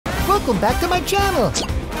Welcome back to my channel.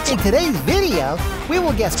 In today's video, we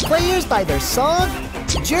will guess players by their song,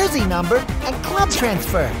 jersey number, and club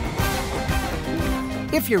transfer.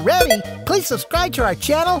 If you're ready, please subscribe to our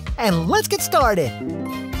channel and let's get started.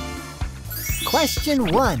 Question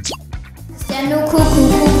 1.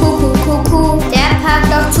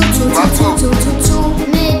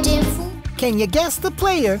 Can you guess the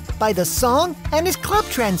player by the song and his club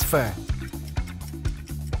transfer?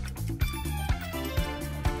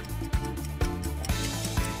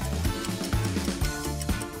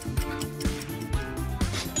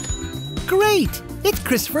 Great! It's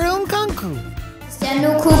Christopher Nkunku.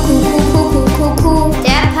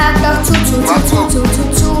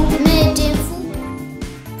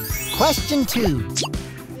 Question 2.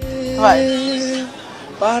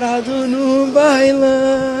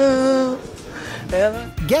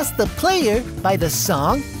 Guess the player by the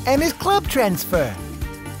song and his club transfer.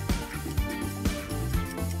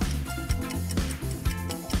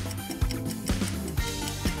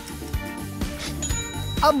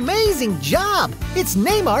 Amazing job! It's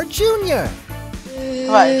Neymar Jr.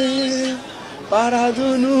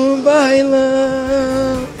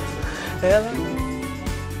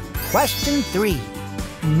 Question 3.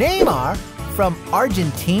 Neymar from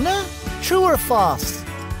Argentina? True or false?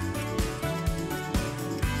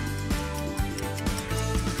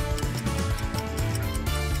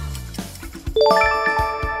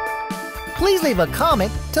 Please leave a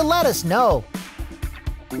comment to let us know.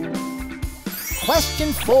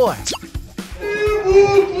 Question 4.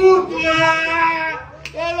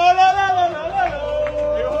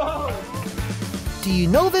 Do you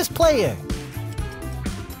know this player?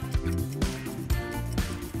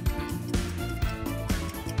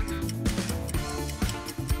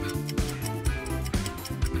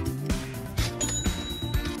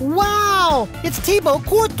 Wow! It's Thibaut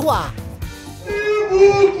Courtois!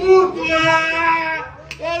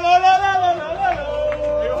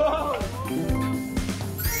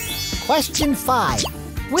 Question 5.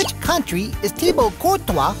 Which country is Thibaut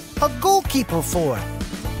Courtois a goalkeeper for?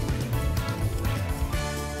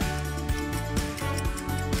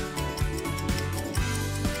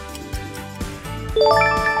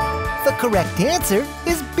 The correct answer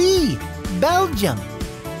is B, Belgium.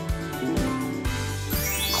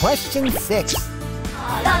 Question 6.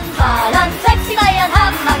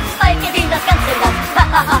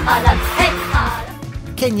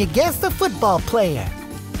 Can you guess the football player?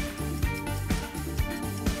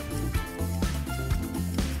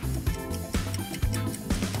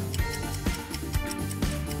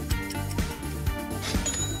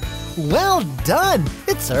 Well done!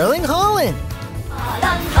 It's Erling Haaland!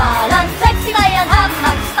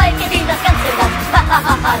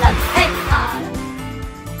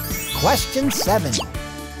 Question 7.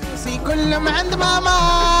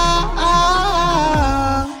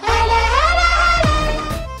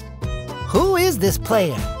 Who is this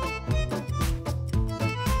player?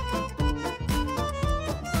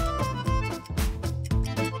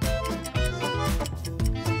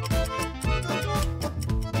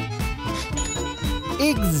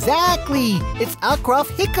 Exactly! It's Achraf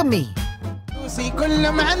Hakimi.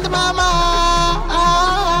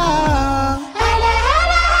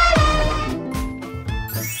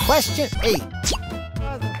 Question 8.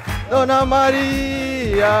 Dona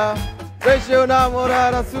Maria, deixa eu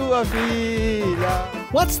namorar a sua filha.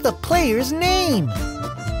 What's the player's name?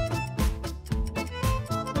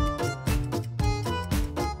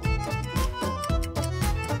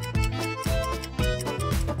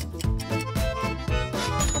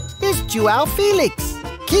 It's João Felix.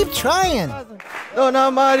 Keep trying.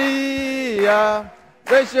 Dona Maria,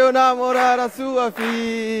 deixa eu namorar a sua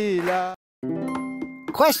filha.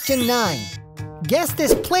 Question 9. Guess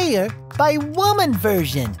this player by woman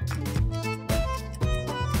version.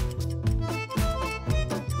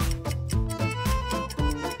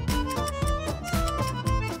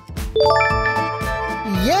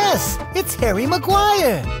 Yes, it's Harry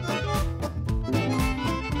Maguire.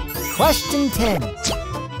 Question 10.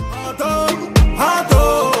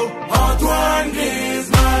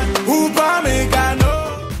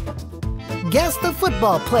 Guess the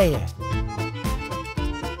football player.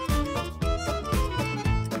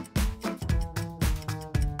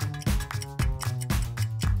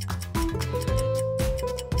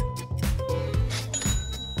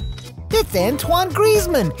 It's Antoine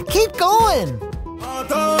Griezmann. Keep going.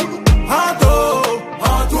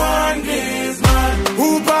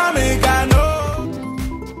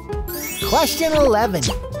 Question 11.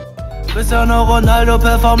 Cristiano Ronaldo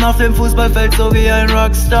performt auf dem Fußballfeld so wie ein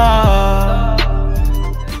Rockstar.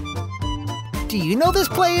 Do you know this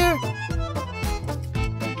player?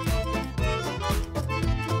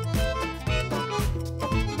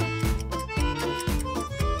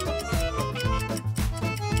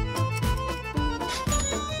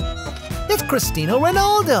 It's Cristiano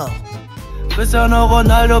Ronaldo. Cristiano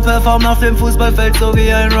Ronaldo performt auf dem Fußballfeld so wie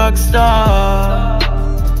ein Rockstar.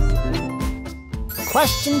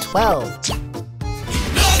 Question 12.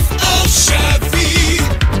 Enough of Chevy.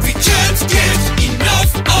 We can't get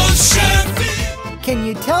enough of Chevy. Can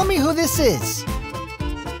you tell me who this is?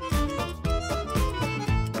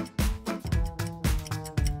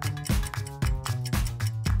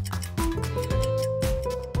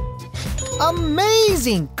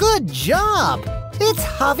 Amazing! Good job! It's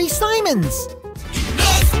Javi Simons.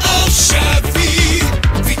 Enough of Chevy.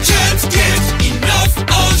 We can't get enough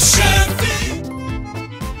of Chevy.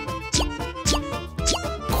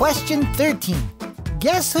 Question 13.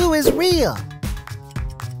 Guess who is real?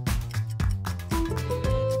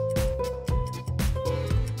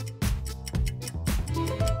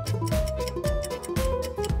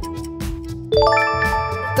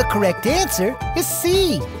 The correct answer is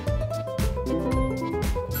C.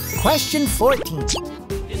 Question 14.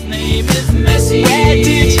 His name is Messi. Where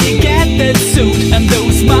did he get that suit and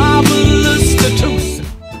those marvelous tattoos?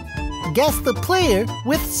 Guess the player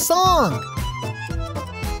with song.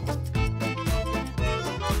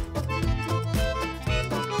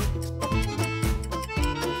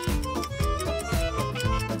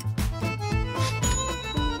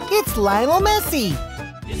 It's Lionel Messi.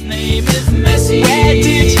 His name is Messi. Where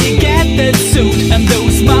did he get that suit and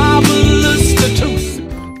those marvelous tattoos?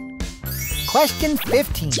 Question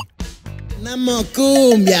 15. Namo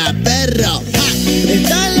cumbia, perro, ja,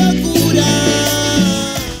 esta locura.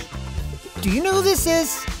 Do you know who this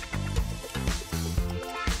is?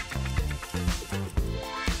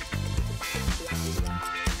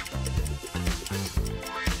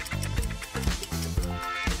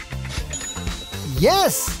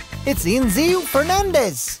 Yes, it's Enzo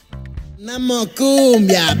Fernandez. Namo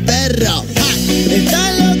cumbia, perro, ja,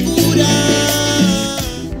 esta locura.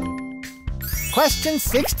 Question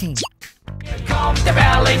 16. Kommt der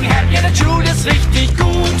Bellingham, ja der Jude ist richtig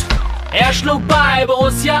gut. Schlug bei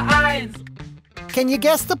Borussia 1. Can you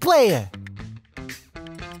guess the player?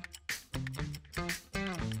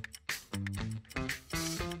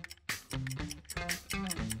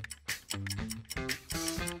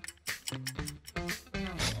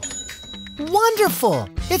 Wonderful!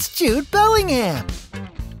 It's Jude Bellingham.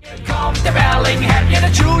 Kommt der Bellingham, ja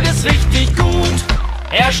der Jude ist richtig gut.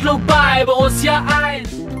 Schlug bei Borussia 1.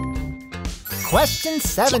 Question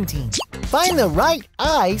 17. Find the right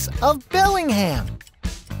eyes of Bellingham.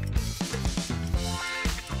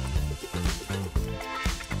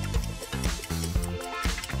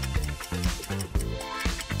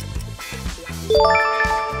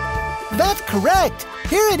 That's correct.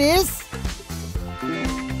 Here it is.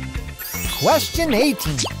 Question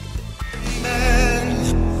 18.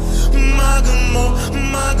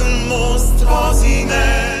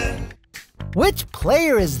 Which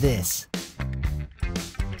player is this?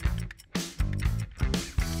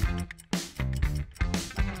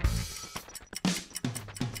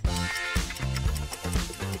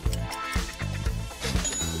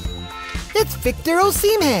 It's Victor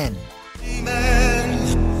Osimhen.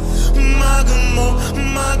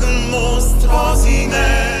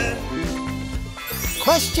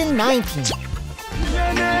 Question 19.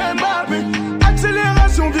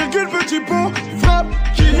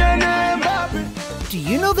 Do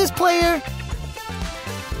you know this player?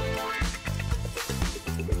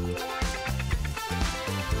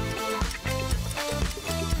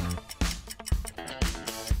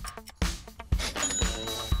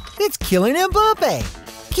 It's Kylian Mbappe.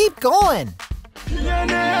 Keep going.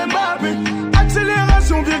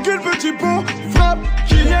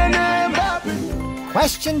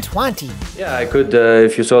 Question 20. Yeah, I could.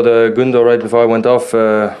 If you saw the Gundo right before I went off,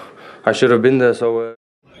 I should have been there. So.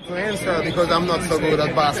 To answer because I'm not so good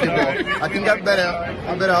at basketball. I think I'm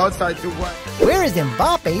better outside too. Where is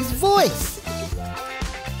Mbappe's voice?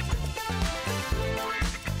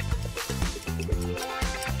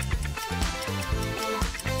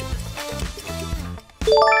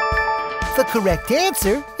 The correct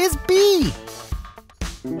answer is B.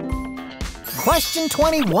 Question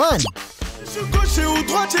 21.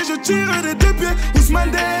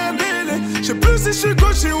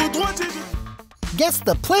 Guess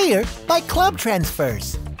the player by club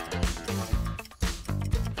transfers.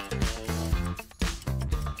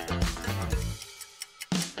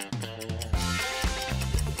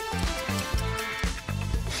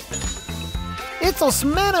 It's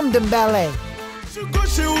Ousmane Dembélé.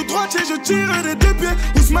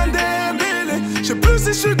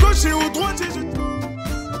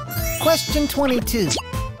 Question 22.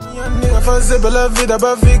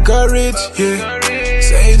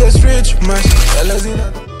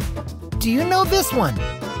 Do you know this one?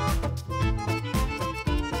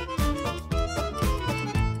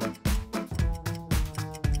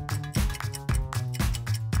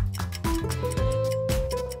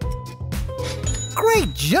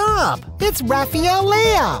 Great job! It's Rafael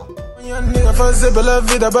Leao.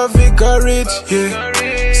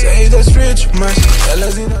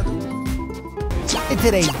 In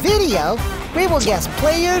today's video, we will guess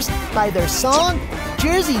players by their song,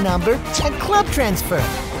 jersey number, and club transfer.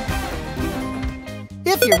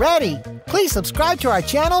 If you're ready, please subscribe to our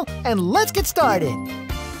channel and let's get started.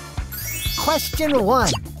 Question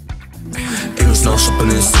 1.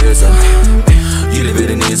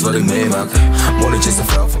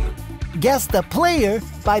 Guess the player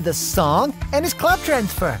by the song and his club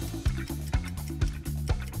transfer.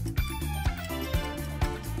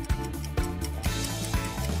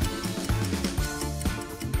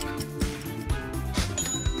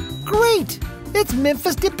 Great! It's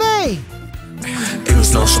Memphis Depay.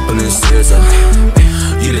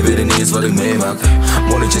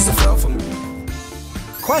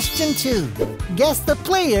 Question 2. Guess the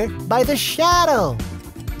player by the shadow.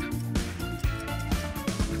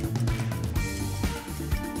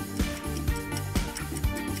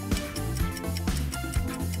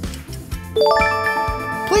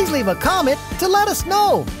 Please leave a comment to let us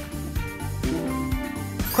know.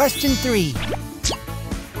 Question 3.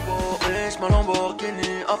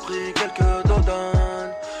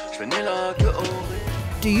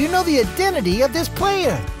 Do you know the identity of this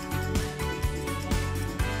player?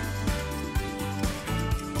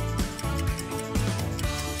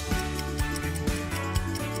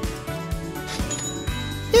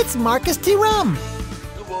 It's Marcus Thuram.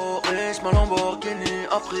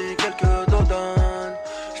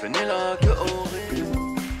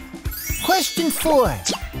 Question 4.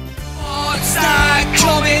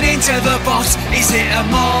 Coming into the box, is it a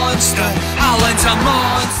monster? Haaland's a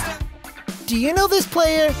monster. Do you know this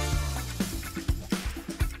player?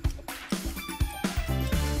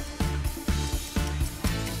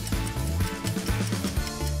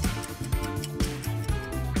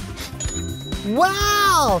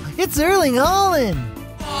 Wow! It's Erling Haaland.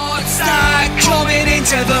 Monster coming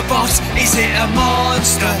into the box, is it a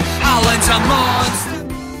monster? Haaland's a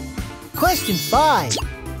monster. Question 5.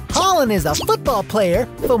 Haaland is a football player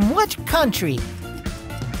from which country?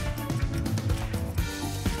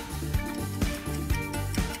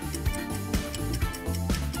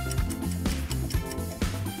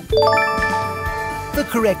 The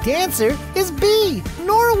correct answer is B,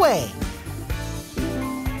 Norway.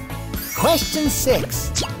 Question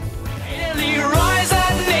 6.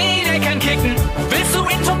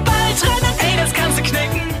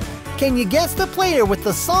 Can you guess the player with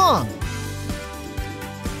the song?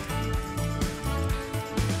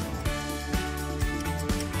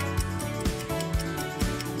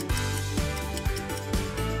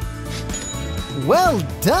 Well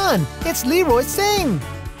done! It's Leroy Singh!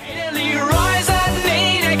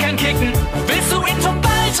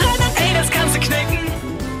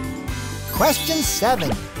 Question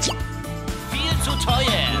 7. Viel zu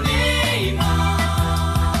teuer. Neymar.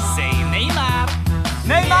 Say Neymar.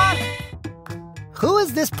 Neymar. Who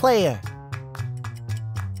is this player?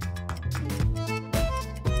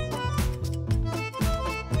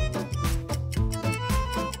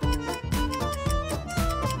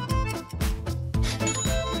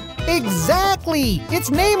 Exactly! It's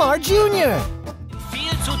Neymar Jr.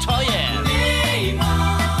 Viel zu teuer.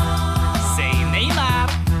 Neymar. Say Neymar.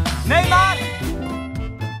 Neymar.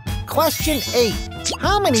 Question 8.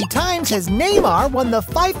 How many times has Neymar won the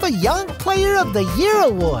FIFA Young Player of the Year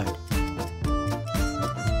award?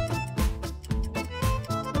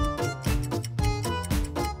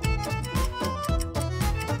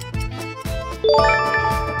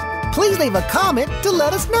 Please leave a comment to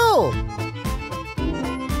let us know.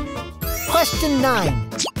 Question 9.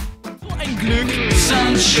 Ein Glück.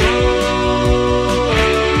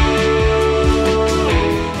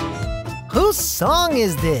 Whose song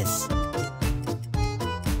is this?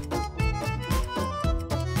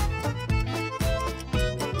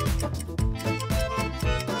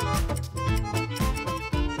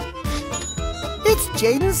 It's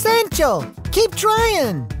Jadon Sancho. Keep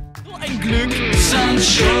trying. Ein Glück.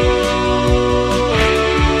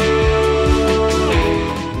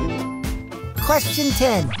 Question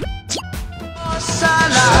 10.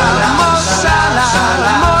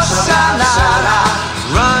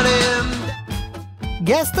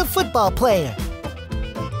 Guess the football player.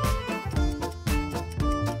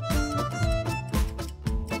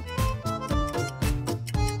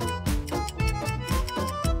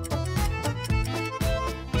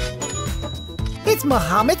 It's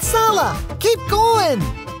Mohamed Salah. Keep going.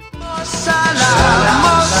 Mo Salah,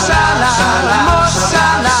 Mo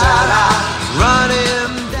Salah, run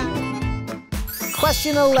him down.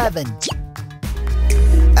 Question 11.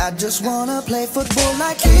 I just wanna play football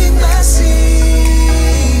like King Messi.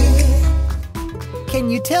 Can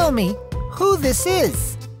you tell me who this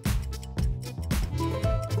is?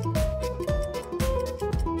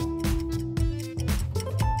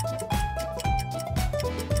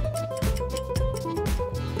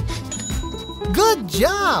 Good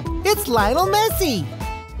job! It's Lionel Messi.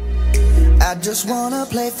 I just wanna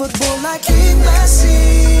play football like King Messi.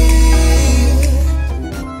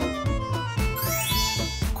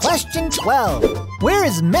 Question 12. Where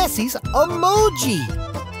is Messi's emoji?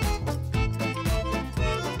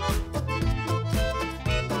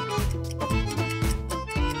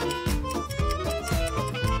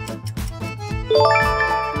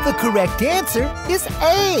 The correct answer is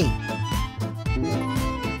A.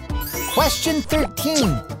 Question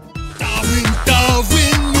 13.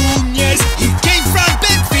 Darwin Núñez, he came from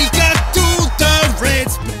Benfica to the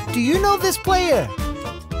Reds. Do you know this player?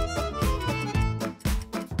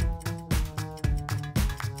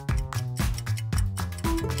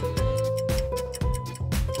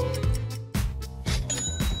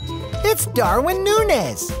 It's Darwin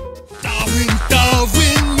Núñez.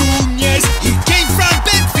 Darwin Núñez, he came from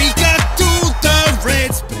Benfica to the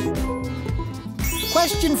Reds.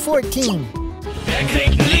 Question 14. Wer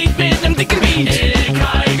kriegt ein Lied mit nem dicken Beat?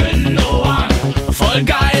 Ilkay Noah. Voll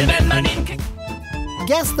geil, wenn man ihn kickt.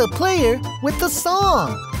 Guess the player with the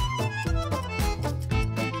song.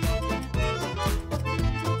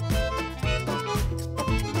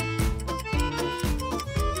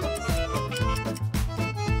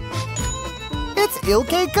 It's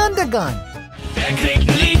Ilkay Gundogan. Wer kriegt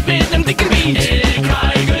ein Lied mit nem dicken Beat?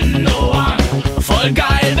 Ilkay Noah. Voll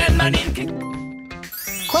geil, wenn man ihn kickt.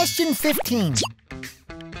 Question 15.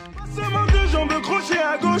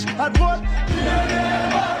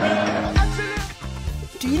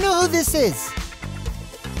 Do you know who this is?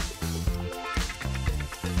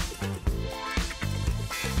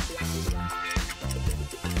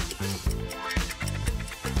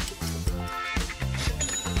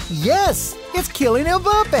 Yes, it's Kylian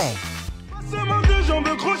Mbappe.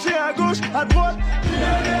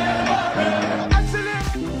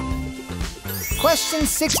 Question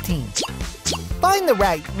 16. Find the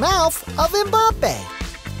right mouth of Mbappe.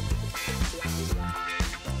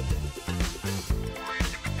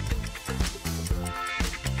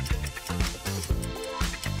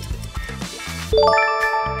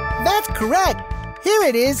 That's correct. Here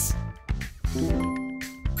it is.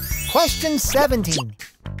 Question 17.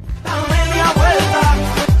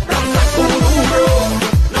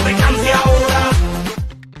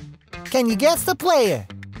 Can you guess the player?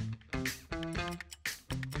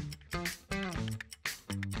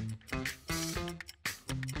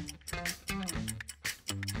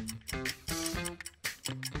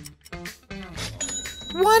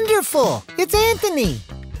 Wonderful! It's Anthony!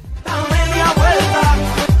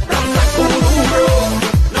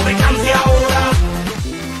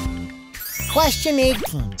 Question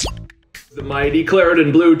 18. The mighty claret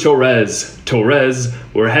and blue Torres. Torres,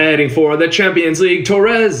 we're heading for the Champions League.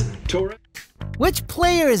 Torres. Torres. Which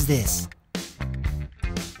player is this?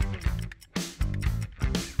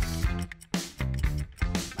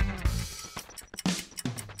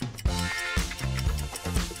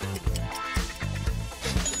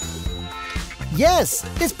 Yes,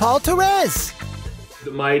 it's Paul Torres. The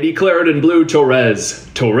mighty claret and blue Torres.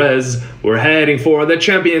 Torres, we're heading for the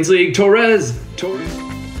Champions League. Torres. Torres.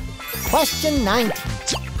 Question 19.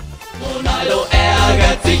 Ronaldo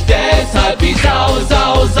ärgert sich deshalb wie Sau,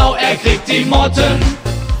 Sau, Sau, kriegt die Motten.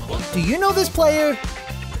 Do you know this player?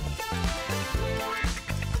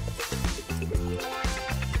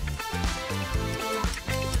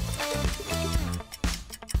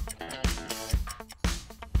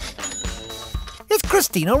 It's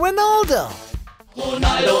Cristiano Ronaldo.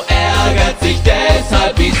 Ronaldo ärgert sich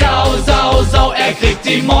deshalb wie Sau, Sau, Sau, kriegt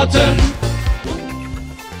die Motten.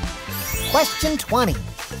 Question 20.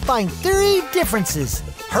 Find 3 differences.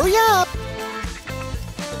 Hurry up!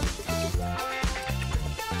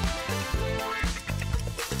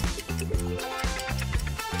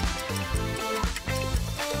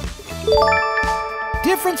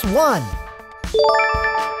 Difference 1.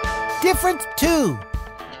 Difference 2.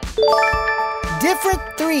 Difference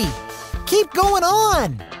 3. Keep going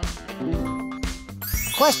on!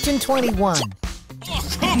 Question 21.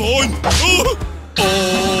 Come on!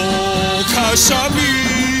 Oh,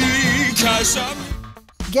 Kasami, Kasami.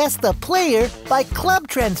 Guess the player by club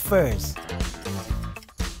transfers.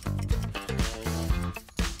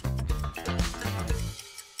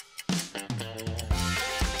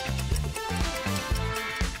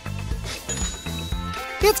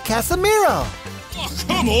 It's Casemiro. Oh,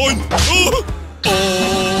 come on!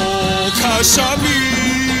 Oh, Casemiro!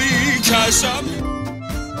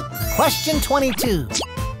 Question 22.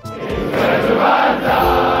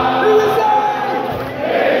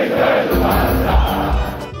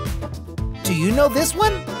 Do you know this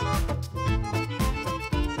one?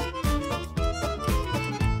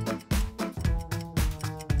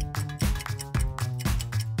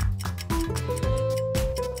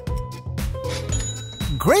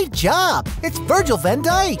 Great job! It's Virgil van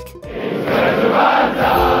Dijk.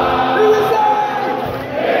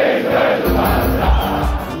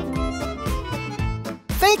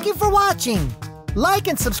 Thank you for watching. Like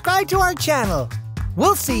and subscribe to our channel.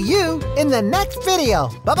 We'll see you in the next video.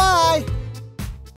 Bye-bye.